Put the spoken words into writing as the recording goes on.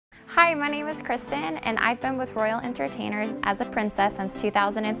Hi, my name is Kristin, and I've been with Royal Entertainers as a princess since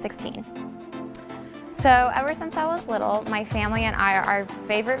 2016. So ever since I was little, my family and I, our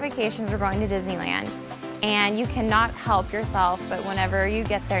favorite vacations were going to Disneyland. And you cannot help yourself, but whenever you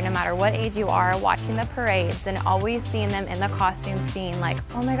get there, no matter what age you are, watching the parades and always seeing them in the costumes, being like,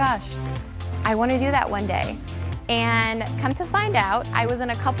 oh my gosh, I want to do that one day. And come to find out, I was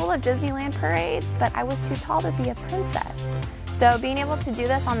in a couple of Disneyland parades, but I was too tall to be a princess. So being able to do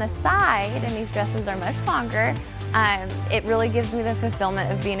this on the side, and these dresses are much longer, it really gives me the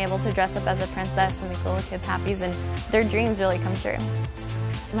fulfillment of being able to dress up as a princess and make little kids happy, and their dreams really come true.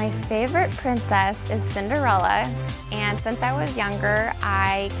 My favorite princess is Cinderella, and since I was younger,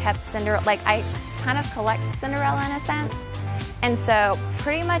 I kept Cinderella, I kind of collect Cinderella in a sense. And so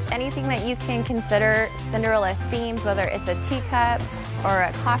pretty much anything that you can consider Cinderella themed, whether it's a teacup or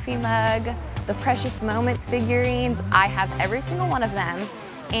a coffee mug, the Precious Moments figurines, I have every single one of them.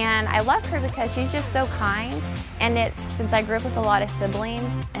 And I love her because she's just so kind. And since I grew up with a lot of siblings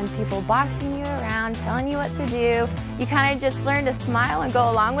and people bossing you around, telling you what to do, you kind of just learn to smile and go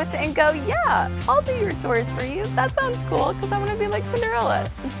along with it and go, yeah, I'll do your chores for you. That sounds cool because I want to be like Cinderella.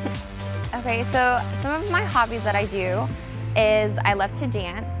 Okay, so some of my hobbies that I do is I love to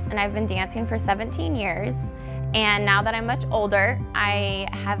dance, and I've been dancing for 17 years. And now that I'm much older, I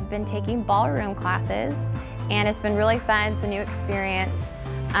have been taking ballroom classes, and it's been really fun. It's a new experience.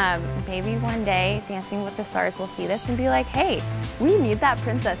 Maybe one day Dancing with the Stars will see this and be like, hey, we need that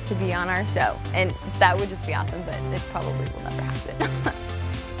princess to be on our show. And that would just be awesome, but it probably will never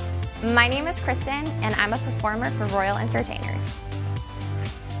happen. My name is Kristin, and I'm a performer for Royal Entertainers.